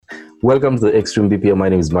Welcome to the Extreme BPM. My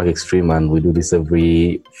name is Mark Extreme, and we do this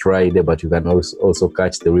every Friday, but you can also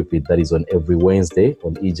catch the repeat that is on every Wednesday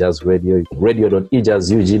on eJazz Radio,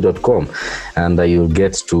 radio.ejazzug.com, and you'll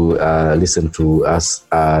get to listen to us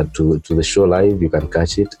to the show live. You can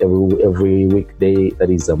catch it every weekday. That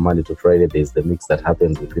is Monday to Friday. There's the mix that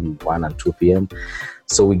happens between 1 and 2 p.m.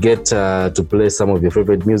 So we get to play some of your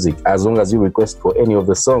favorite music. As long as you request for any of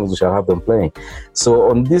the songs, we shall have them playing. So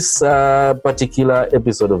on this particular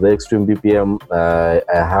episode of the Extreme BPM, I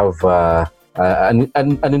have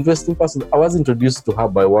an interesting person. I was introduced to her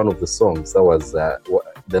by one of the songs. That was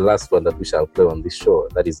the last one that we shall play on this show.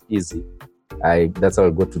 That is Easy. That's how I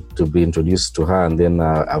got to be introduced to her, and then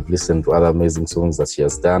I've listened to other amazing songs that she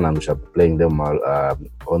has done, and we shall be playing them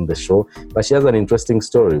on the show. But she has an interesting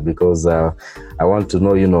story, because I want to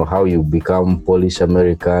know, how you become Polish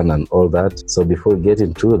American and all that. So before we get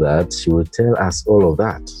into that, she will tell us all of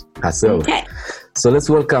that herself. Okay. So let's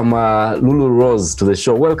welcome Lulu Rose to the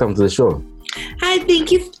show. Welcome to the show. Hi,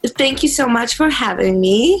 thank you so much for having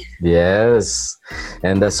me. Yes,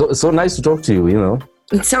 and so nice to talk to you.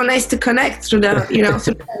 It's so nice to connect through the,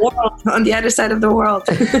 through the world, on the other side of the world.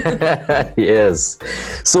 Yes.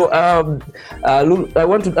 So, Lulu, I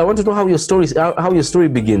want to know how your story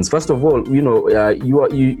begins. First of all,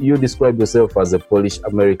 you describe yourself as a Polish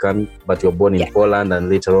American, but you're born in Poland and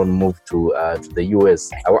later on moved to the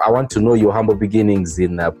US. I want to know your humble beginnings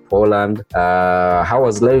in Poland. How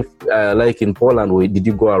was life like in Poland? Did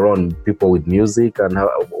you go around people with music, and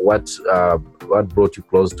what brought you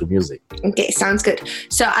close to music? Okay, sounds good.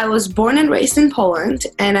 So I was born and raised in Poland,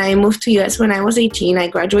 and I moved to US when I was 18. I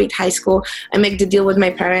graduate high school. I make the deal with my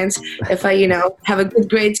parents. If I, have a good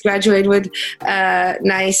grades, graduate with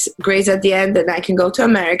nice grades at the end, then I can go to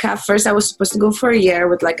America. First, I was supposed to go for a year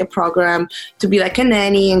with like a program to be like a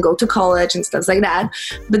nanny and go to college and stuff like that.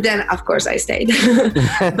 But then, of course, I stayed.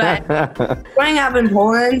 But growing up in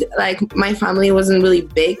Poland, like my family wasn't really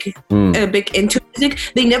big into music.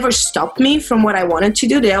 They never stopped me from what I wanted to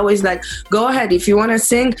do. They always like, go ahead. If you want to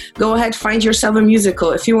sing, go ahead, find yourself a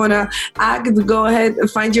musical. If you want to act, go ahead and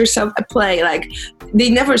find yourself a play. Like, they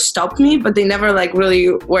never stopped me, but they never like really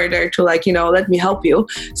were there to like, let me help you.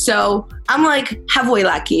 So I'm like halfway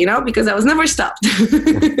lucky, because I was never stopped.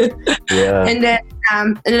 Yeah. And then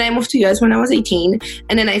I moved to US when I was 18.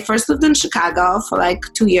 And then I first lived in Chicago for like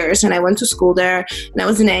 2 years, and I went to school there, and I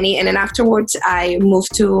was a nanny. And then afterwards I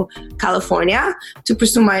moved to California to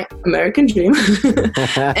pursue my American dream.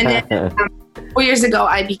 And then 4 years ago,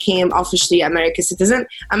 I became officially American citizen.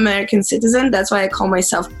 That's why I call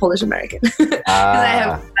myself Polish American. Because I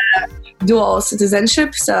have dual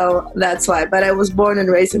citizenship, so that's why. But I was born and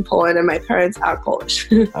raised in Poland, and my parents are Polish.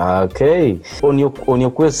 Okay. On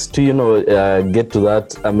your quest to get to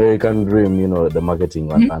that American dream, the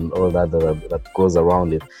marketing and all that goes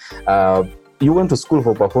around it. You went to school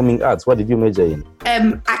for performing arts. What did you major in?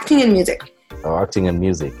 Acting and music. Oh, acting and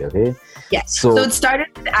music, okay. Yeah. So it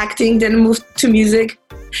started with acting, then moved to music,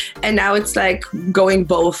 and now it's like going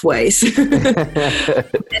both ways.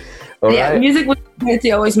 Right. Music was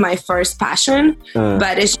always my first passion,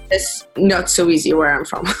 but it's just not so easy where I'm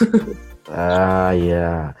from.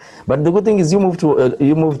 Yeah. But the good thing is you moved to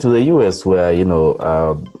the US, where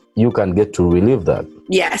you can get to relive that.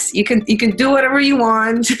 Yes, you can do whatever you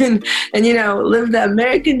want and live the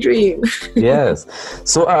American dream. Yes.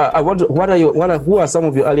 So I wonder, who are some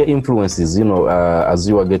of your earlier influences? As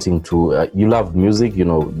you are getting to, you loved music,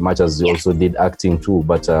 much as you also did acting too.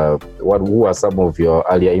 But who are some of your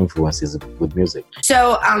earlier influences with music?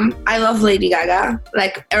 So I love Lady Gaga,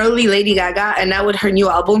 like early Lady Gaga, and now with her new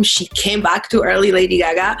album, she came back to early Lady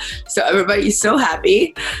Gaga. So everybody's so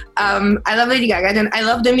happy. I love Lady Gaga, and I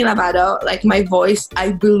love Demi Lovato. Like my voice,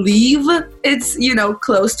 I believe it's,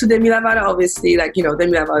 close to Demi Lovato. Obviously, like,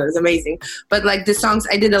 Demi Lovato is amazing. But like the songs,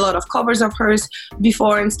 I did a lot of covers of hers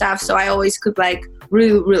before and stuff. So I always could like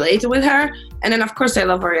really relate with her. And then of course I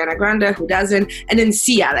love Ariana Grande, who doesn't? And then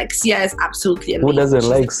Sia, Sia is absolutely amazing. Who doesn't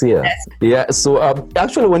like Sia? Yes. Yeah, so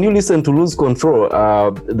actually when you listen to Lose Control,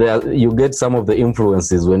 you get some of the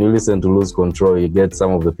influences. When you listen to Lose Control, you get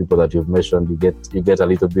some of the people that you've mentioned, you get a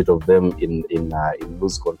little bit of them in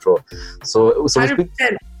Lose Control. So 100%.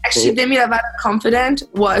 Actually, Demi Lovato Confident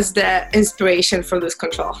was the inspiration for Lose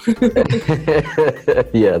Control.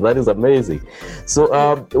 Yeah, that is amazing. So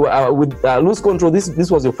with Lose Control,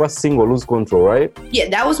 this was your first single, Lose Control, right? Yeah,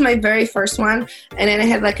 that was my very first one. And then I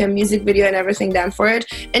had like a music video and everything done for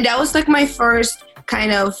it. And that was like my first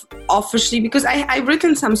kind of officially, because I've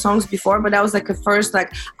written some songs before, but that was like a first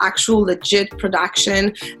like actual legit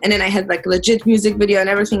production. And then I had like legit music video and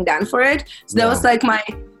everything done for it. So that was like my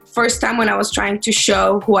first time when I was trying to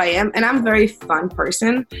show who I am. And I'm a very fun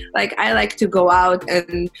person. Like, I like to go out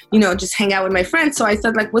and, you know, just hang out with my friends. So I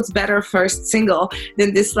thought, like, what's better first single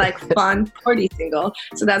than this, like, fun party single?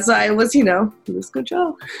 So that's why it was, you know, Lose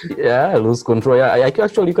Control. Yeah, Lose Control. Yeah,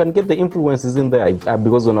 actually, you can get the influences in there.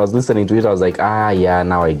 Because when I was listening to it, I was like, yeah,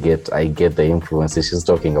 now I get the influences she's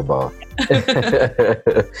talking about.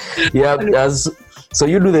 Yeah, so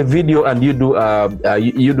you do the video and you do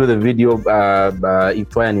the video. You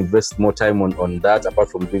try and invest more time on that apart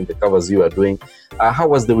from doing the covers you are doing. How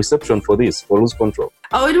was the reception for Lose Control?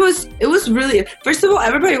 Oh, it was really, first of all,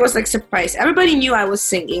 everybody was like surprised. Everybody knew I was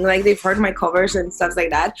singing, like they've heard my covers and stuff like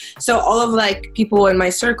that. So all of like people in my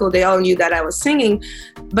circle, they all knew that I was singing.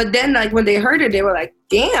 But then like when they heard it, they were like,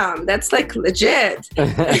 damn, that's like legit.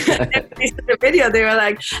 And they saw the video, they were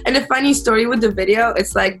like, and the funny story with the video,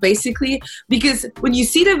 it's like basically, because when you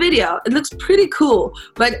see the video, it looks pretty cool,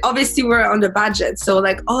 but obviously we're on the budget. So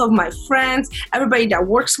like all of my friends, everybody that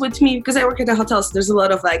works with me, because I work at a hotel, so there's a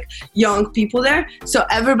lot of like young people there. So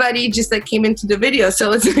everybody just like came into the video.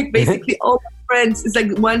 So it's like basically all my friends. It's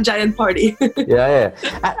like one giant party. Yeah.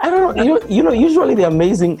 I don't know. You know, usually the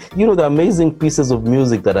amazing pieces of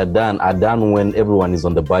music that are done when everyone is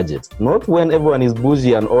on the budget, not when everyone is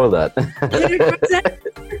bougie and all that. 100%.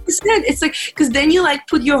 It's like, because then you like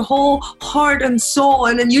put your whole heart and soul,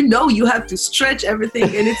 and then you have to stretch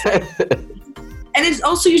everything, and it's like, and it's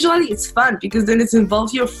also usually it's fun because then it's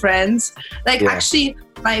involves your friends. Like actually,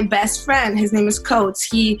 my best friend, his name is Coates.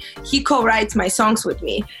 He co-writes my songs with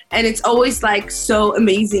me, and it's always like so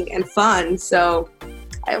amazing and fun. So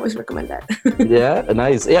I always recommend that. Yeah,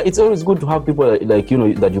 nice. Yeah, it's always good to have people like, you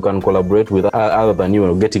know, that you can collaborate with other than, you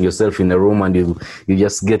know, getting yourself in a room and you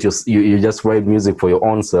just you just write music for your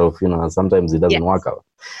own self, you know, and sometimes it doesn't work out.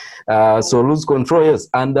 So Lose Control, yes.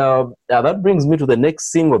 And that brings me to the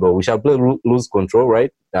next single, though. We shall play Lose Control,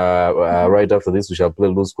 right? Right after this, we shall play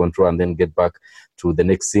Lose Control and then get back to the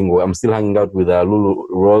next single. I'm still hanging out with Lulu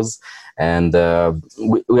Rose, and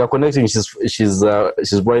we are connecting. She's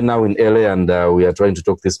right now in LA, and we are trying to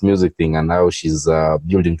talk this music thing and how she's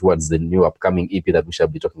building towards the new upcoming EP that we shall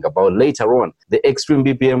be talking about later on. The Extreme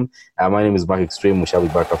BPM. My name is Mark Extreme. We shall be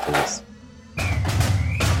back after this.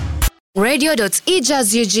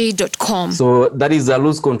 radio.ejazzug.com. So that is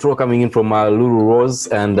Lose Control coming in from Lulu Rose,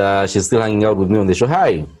 and she's still hanging out with me on the show.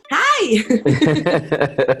 Hi.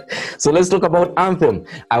 So let's talk about Anthem.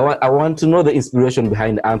 I want to know the inspiration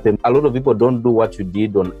behind Anthem. A lot of people don't do what you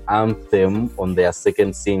did on Anthem on their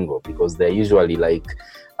second single because they're usually like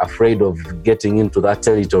afraid of getting into that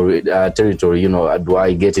territory, you know, do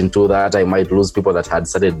I get into that? I might lose people that had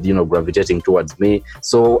started, you know, gravitating towards me.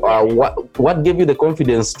 So what gave you the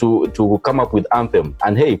confidence to come up with Anthem?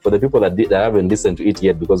 And hey, for the people that haven't listened to it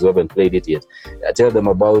yet because we haven't played it yet, tell them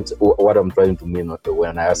about what I'm trying to mean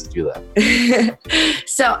when I asked you that.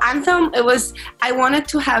 So Anthem, I wanted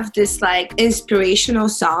to have this like inspirational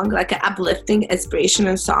song, like an uplifting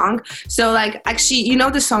inspirational song. So like actually, you know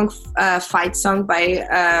the song Fight Song by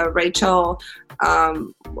Rachel,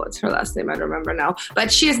 what's her last name? I don't remember now. But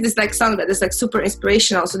she has this like song that is like super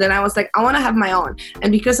inspirational. So then I was like, I want to have my own.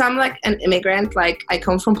 And because I'm like an immigrant, like I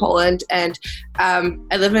come from Poland and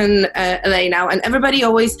I live in LA now. And everybody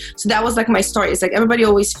always, so that was like my story. It's like everybody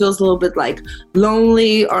always feels a little bit like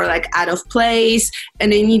lonely or like out of place.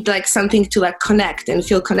 And they need like something to like connect and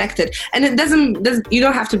feel connected. And it doesn't you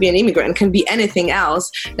don't have to be an immigrant. It can be anything else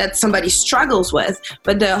that somebody struggles with.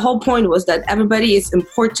 But the whole point was that everybody is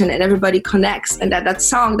important and everybody connects, and that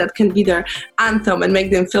song that can be their anthem and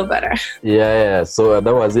make them feel better. Yeah. So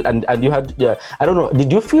that was it. And you had, I don't know,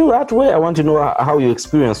 did you feel that way? I want to know how your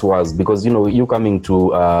experience was, because, you know, you coming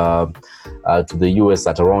to the US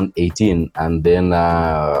at around 18 and then,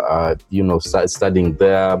 you know, studying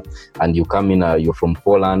there, and you come in, you're from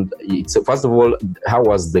Poland. So first of all, how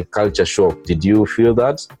was the culture shock? Did you feel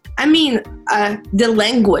that? I mean, the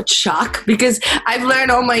language shock, because I've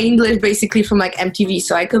learned all my English basically from like MTV,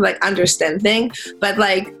 so I could like understand things, but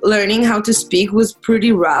like learning how to speak was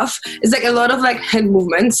pretty rough. It's like a lot of like head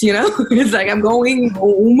movements, you know. It's like I'm going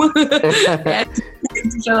home.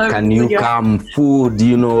 Can you come? Food,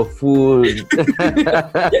 you know, food.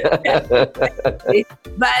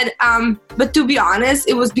 But to be honest,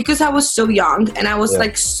 it was because I was so young and I was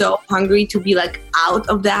like so hungry to be like out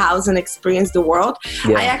of the house and experience the world.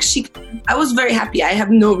 I was very happy. I have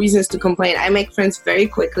no reasons to complain. I make friends very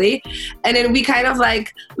quickly, and then we kind of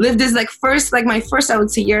like lived this like my first I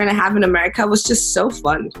would say year and a half in America was just so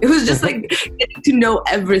fun. It was just like getting to know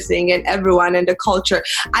everything and everyone and the culture.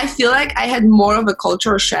 I feel like I had more of a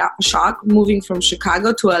cultural shock moving from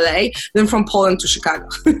Chicago to LA than from Poland to Chicago.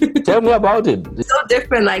 Tell me about it. It's so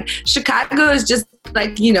different. Like Chicago is just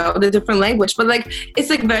like, you know, the different language, but like it's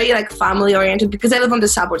like very like family oriented because I live on the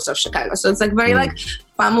suburbs of Chicago, so it's like very like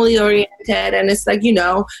family oriented, and it's like, you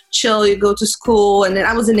know, chill. You go to school, and then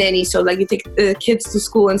I was a nanny, so like you take the kids to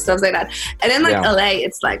school and stuff like that. And then like LA,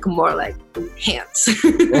 it's like more like hands.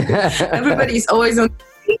 Everybody's always on,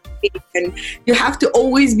 and you have to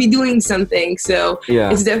always be doing something. So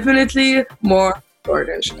it's definitely more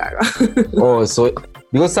than Chicago. Oh, so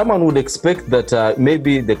because someone would expect that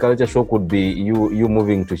maybe the culture shock would be you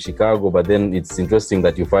moving to Chicago, but then it's interesting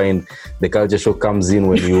that you find the culture shock comes in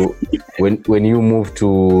when you when you move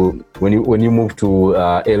to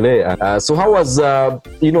LA. So how was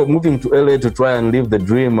moving to LA to try and live the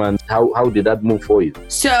dream, and how did that move for you?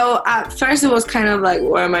 So at first it was kind of like,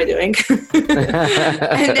 what am I doing?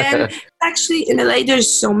 And then actually in LA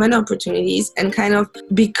there's so many opportunities, and kind of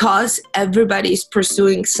because everybody's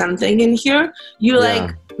pursuing something in here, you like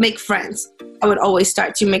make friends. I would always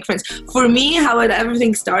start to make friends. For me, how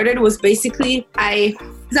everything started was basically I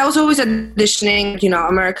was always auditioning, you know,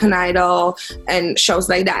 American Idol and shows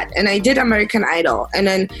like that. And I did American Idol, and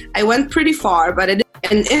then I went pretty far, but I did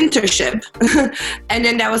an internship. And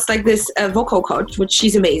then that was like this vocal coach, which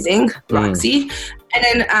she's amazing, Roxy. And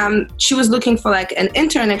then she was looking for like an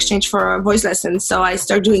intern exchange for a voice lesson. So I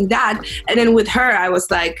started doing that. And then with her, I was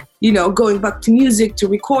like, you know, going back to music, to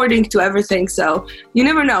recording, to everything. So you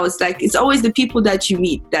never know. It's like, it's always the people that you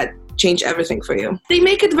meet that change everything for you. They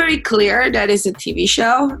make it very clear that it's a TV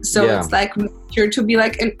show. So it's like you're to be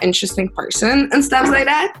like an interesting person and stuff like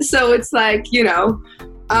that. So it's like, you know,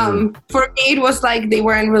 for me, it was like they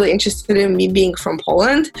weren't really interested in me being from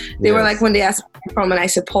Poland. They were like, when they asked me from, and I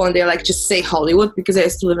said Poland, they're like, just say Hollywood, because I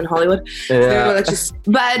used to live in Hollywood. So they were like,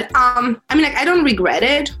 but I mean, like, I don't regret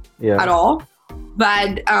it at all.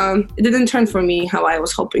 But it didn't turn for me how I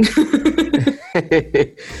was hoping. But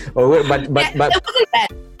it wasn't bad.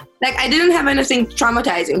 Like, I didn't have anything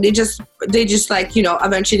traumatizing. They just like, you know,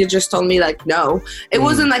 eventually they just told me like, no. It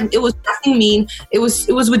wasn't like, it was nothing mean. It was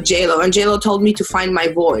with J-Lo, and J-Lo told me to find my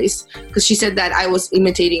voice, because she said that I was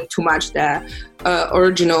imitating too much the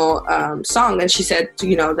original song, and she said,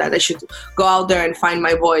 you know, that I should go out there and find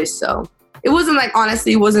my voice. So it wasn't like,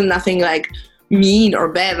 honestly, it wasn't nothing like mean or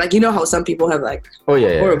bad. Like, you know how some people have like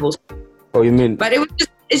horrible. Oh, you mean? But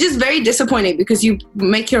it's just very disappointing, because you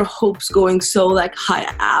make your hopes going so like high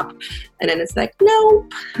up, and then it's like,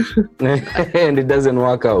 nope. And it doesn't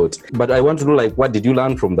work out. But I want to know, like, what did you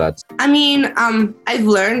learn from that? I mean, I've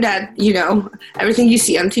learned that, you know, everything you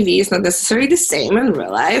see on TV is not necessarily the same in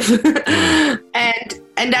real life.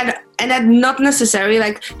 And that not necessarily,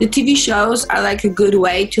 like, the TV shows are like a good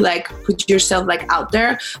way to like put yourself like out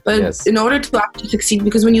there, but in order to actually succeed,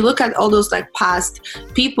 because when you look at all those like past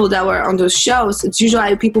people that were on those shows, it's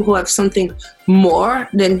usually people who have something more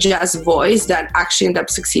than just voice that actually end up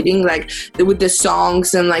succeeding, like with the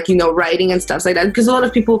songs and like, you know, writing and stuff like that. Because a lot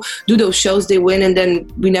of people do those shows, they win, and then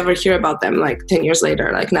we never hear about them like 10 years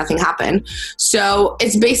later, like nothing happened. So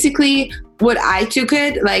it's basically what I took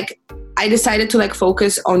it, like, I decided to like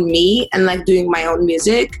focus on me and like doing my own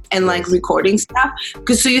music and like recording stuff,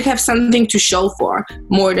 because so you have something to show for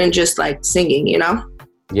more than just like singing, you know?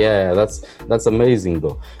 Yeah, that's amazing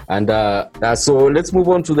though. And so let's move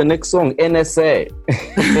on to the next song, NSA.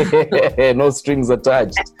 No strings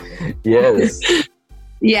attached. Yes.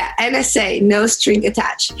 Yeah, NSA, no string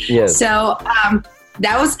attached. Yes. So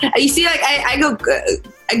that was, you see, like I go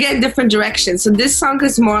again different directions. So this song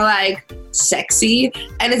is more like sexy,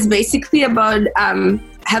 and it's basically about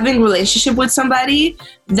having a relationship with somebody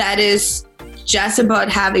that is just about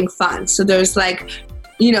having fun. So there's like,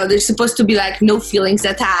 you know, there's supposed to be like no feelings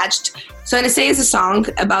attached. So NSA is a song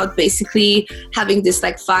about basically having this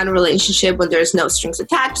like fun relationship when there's no strings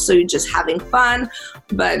attached. So you're just having fun,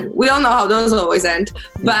 but we all know how those always end.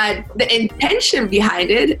 But the intention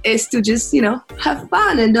behind it is to just, you know, have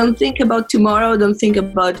fun and don't think about tomorrow. Don't think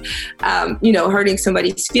about, you know, hurting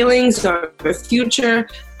somebody's feelings or the future.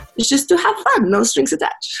 It's just to have fun, no strings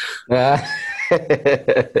attached.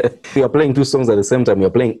 We are playing two songs at the same time. We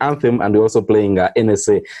are playing Anthem, and we're also playing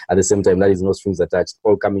NSA at the same time. That is No Strings Attached,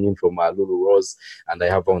 all coming in from Lulu Rose. And I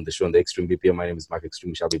have on the show on the Extreme BPM. My name is Mark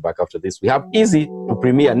Extreme. We shall be back after this. We have Easy to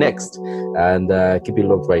premiere next, and keep it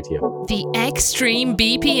locked right here. The Extreme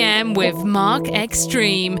BPM with Mark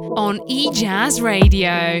Extreme on eJazz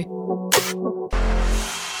Radio.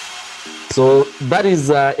 So that is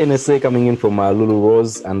NSA coming in from Lulu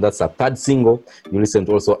Rose, and that's a third single. You listen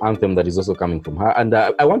to also Anthem that is also coming from her. And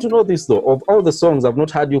I want to know this though, of all the songs, I've not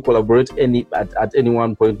had you collaborate at any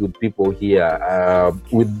one point with people here,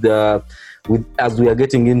 with as we are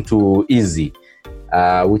getting into Easy,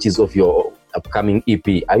 which is of your upcoming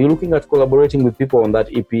EP. Are you looking at collaborating with people on that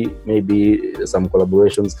EP? Maybe some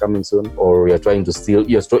collaborations coming soon, or you're trying to still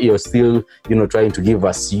trying to give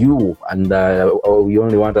us you, and or you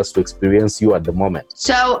only want us to experience you at the moment?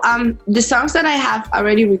 So the songs that I have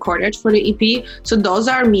already recorded for the EP, so those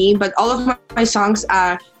are me, but all of my songs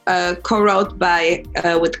are co-wrote by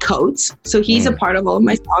with Codes. So he's a part of all of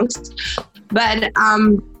my songs. But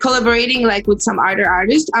collaborating like with some other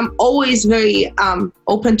artists, I'm always very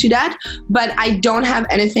open to that. But I don't have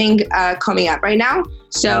anything coming up right now.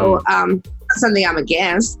 So something I'm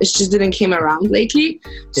against. It just didn't came around lately.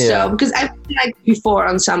 Yeah. So because I've been like before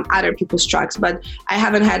on some other people's tracks, but I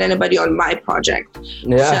haven't had anybody on my project.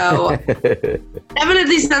 Yeah. So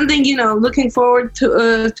definitely something, looking forward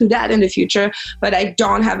to that in the future. But I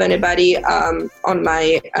don't have anybody on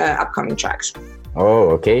my upcoming tracks. Oh,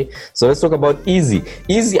 okay. So let's talk about Easy.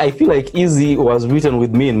 Easy, I feel like Easy was written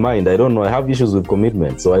with me in mind. I don't know. I have issues with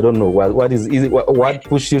commitment. So I don't know what is Easy. What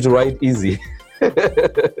pushed you to write Easy?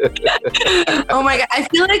 Oh my God. I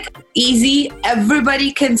feel like Easy,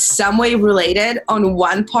 everybody can some way relate it on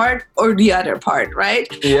one part or the other part, right?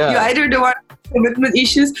 Yeah. You're either the one with commitment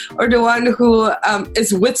issues or the one who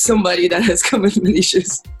is with somebody that has commitment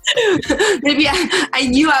issues. Maybe I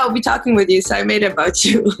knew I would be talking with you, so I made it about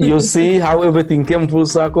you. You see how everything came full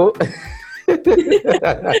circle? It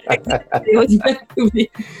was meant to be.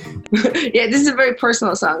 Yeah, this is a very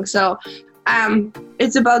personal song. So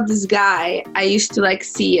it's about this guy I used to like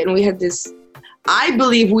see, and we had this, I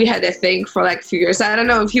believe we had a thing for like a few years. I don't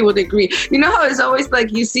know if he would agree. You know how it's always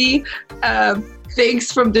like you see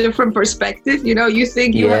things from different perspectives. You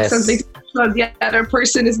think you have something special, the other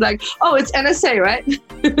person is like, oh, it's NSA, right?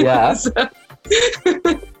 Yeah.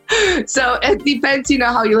 So it depends,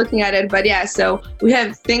 how you're looking at it. But yeah, so we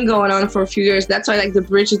have thing going on for a few years. That's why like the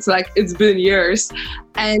bridge, it's like it's been years,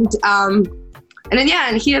 and then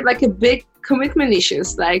and he had like a big commitment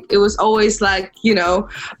issues. Like it was always like,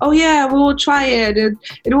 oh yeah, we will try it.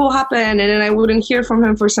 It will happen. And then I wouldn't hear from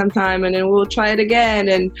him for some time, and then we'll try it again.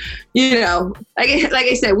 And like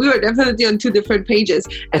I said, we were definitely on two different pages.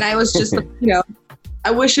 And I was just, I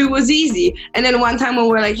wish it was easy. And then one time when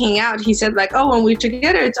we were like hanging out, he said like, oh, when we're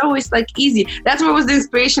together, it's always like easy. That's what was the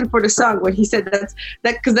inspiration for the song, when he said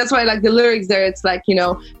because that's why like the lyrics there, it's like,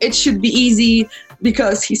 it should be easy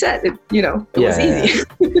because he said it, it was easy.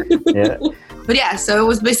 Yeah. But yeah, so it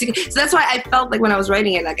was basically, so that's why I felt like when I was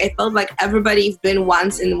writing it, like I felt like everybody's been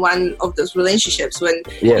once in one of those relationships when,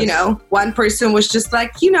 one person was just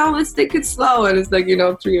like, let's take it slow. And it's like,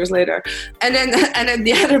 3 years later. And then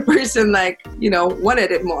the other person like,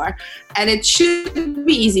 wanted it more. And it should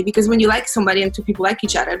be easy because when you like somebody and two people like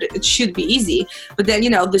each other, it should be easy. But then,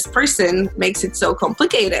 this person makes it so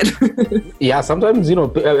complicated. Yeah, sometimes, I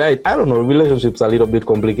don't know, relationships are a little bit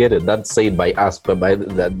complicated. That's said by us, but by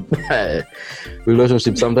that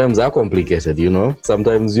relationships sometimes are complicated,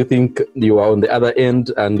 Sometimes you think you are on the other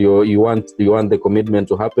end and you want the commitment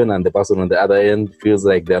to happen, and the person on the other end feels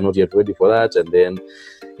like they're not yet ready for that, and then,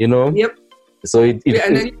 Yep. So and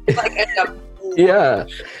then you like end up. Yeah.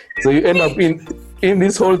 So you end up in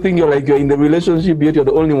this whole thing, you're in the relationship, yet you're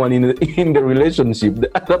the only one in the relationship. The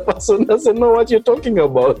other person doesn't know what you're talking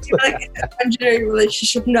about. You're like in a imaginary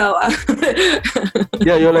relationship, no.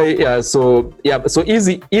 Yeah, you're like, so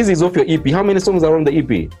Easy is off your EP. How many songs are on the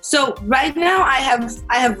EP? So right now I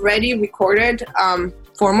have already recorded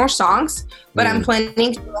 4 more songs, but I'm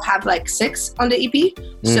planning to have like 6 on the EP.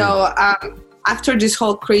 So after this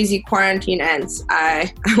whole crazy quarantine ends,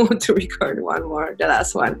 I want to record one more, the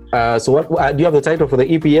last one. So what do you have the title for the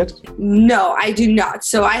EP yet? No, I do not.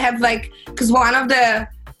 So I have because one of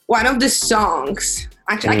the songs,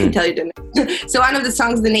 actually I can tell you the name. So one of the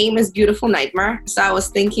songs, the name is Beautiful Nightmare. So I was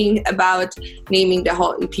thinking about naming the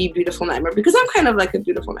whole EP Beautiful Nightmare because I'm kind of like a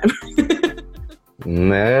beautiful nightmare.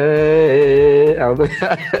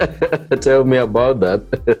 Tell me about that.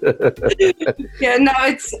 Yeah, no,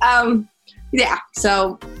 it's yeah,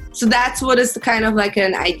 so that's what is kind of like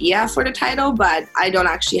an idea for the title, but I don't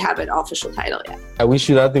actually have an official title yet. I wish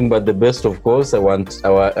you nothing but the best, of course. I want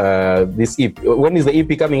our this EP. When is the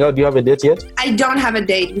EP coming out? Do you have a date yet? I don't have a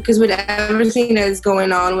date because with everything that is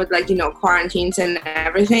going on with quarantines and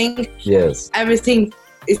everything, yes, everything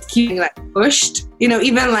is keeping pushed.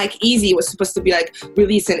 Even Easy was supposed to be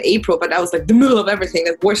released in April, but that was the middle of everything,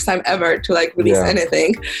 the worst time ever to release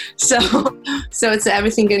anything. So it's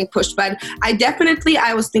everything getting pushed. But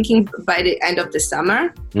I was thinking by the end of the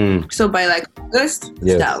summer. So by August.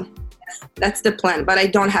 Yes. So that's the plan, but I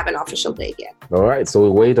don't have an official date yet. All right, so we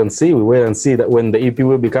wait and see that when the EP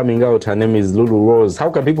will be coming out. Her name is Lulu Rose.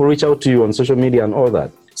 How can people reach out to you on social media and all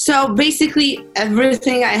that? So basically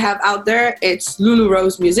everything I have out there, it's Lulu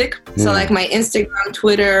Rose Music. So like my Instagram,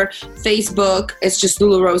 Twitter, Facebook, it's just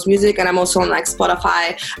Lulu Rose Music. And I'm also on like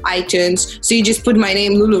Spotify, iTunes. So you just put my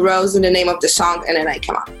name, Lulu Rose, in the name of the song, and then I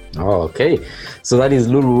come up. Oh, okay. So that is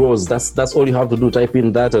Lulu Rose. That's all you have to do. Type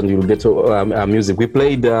in that and you'll get our music. We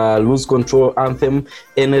played Lose Control Anthem,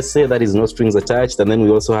 NSA, that is No Strings Attached. And then we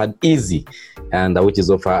also had Easy, and which is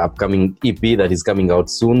of our upcoming EP that is coming out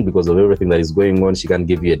soon. Because of everything that is going on, she can't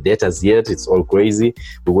give you a date as yet. It's all crazy.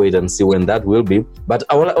 We wait and see when that will be. But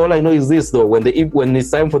all I know is this, though. When it's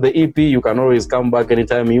time for the EP, you can always come back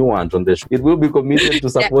anytime you want on the show. It will be committed to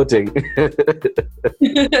supporting.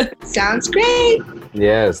 Sounds great.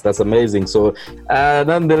 Yes, that's amazing. So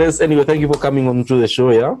nonetheless, anyway, thank you for coming on to the show.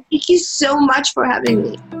 Yeah, thank you so much for having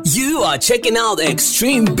me. You are checking out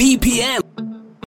Extreme BPM.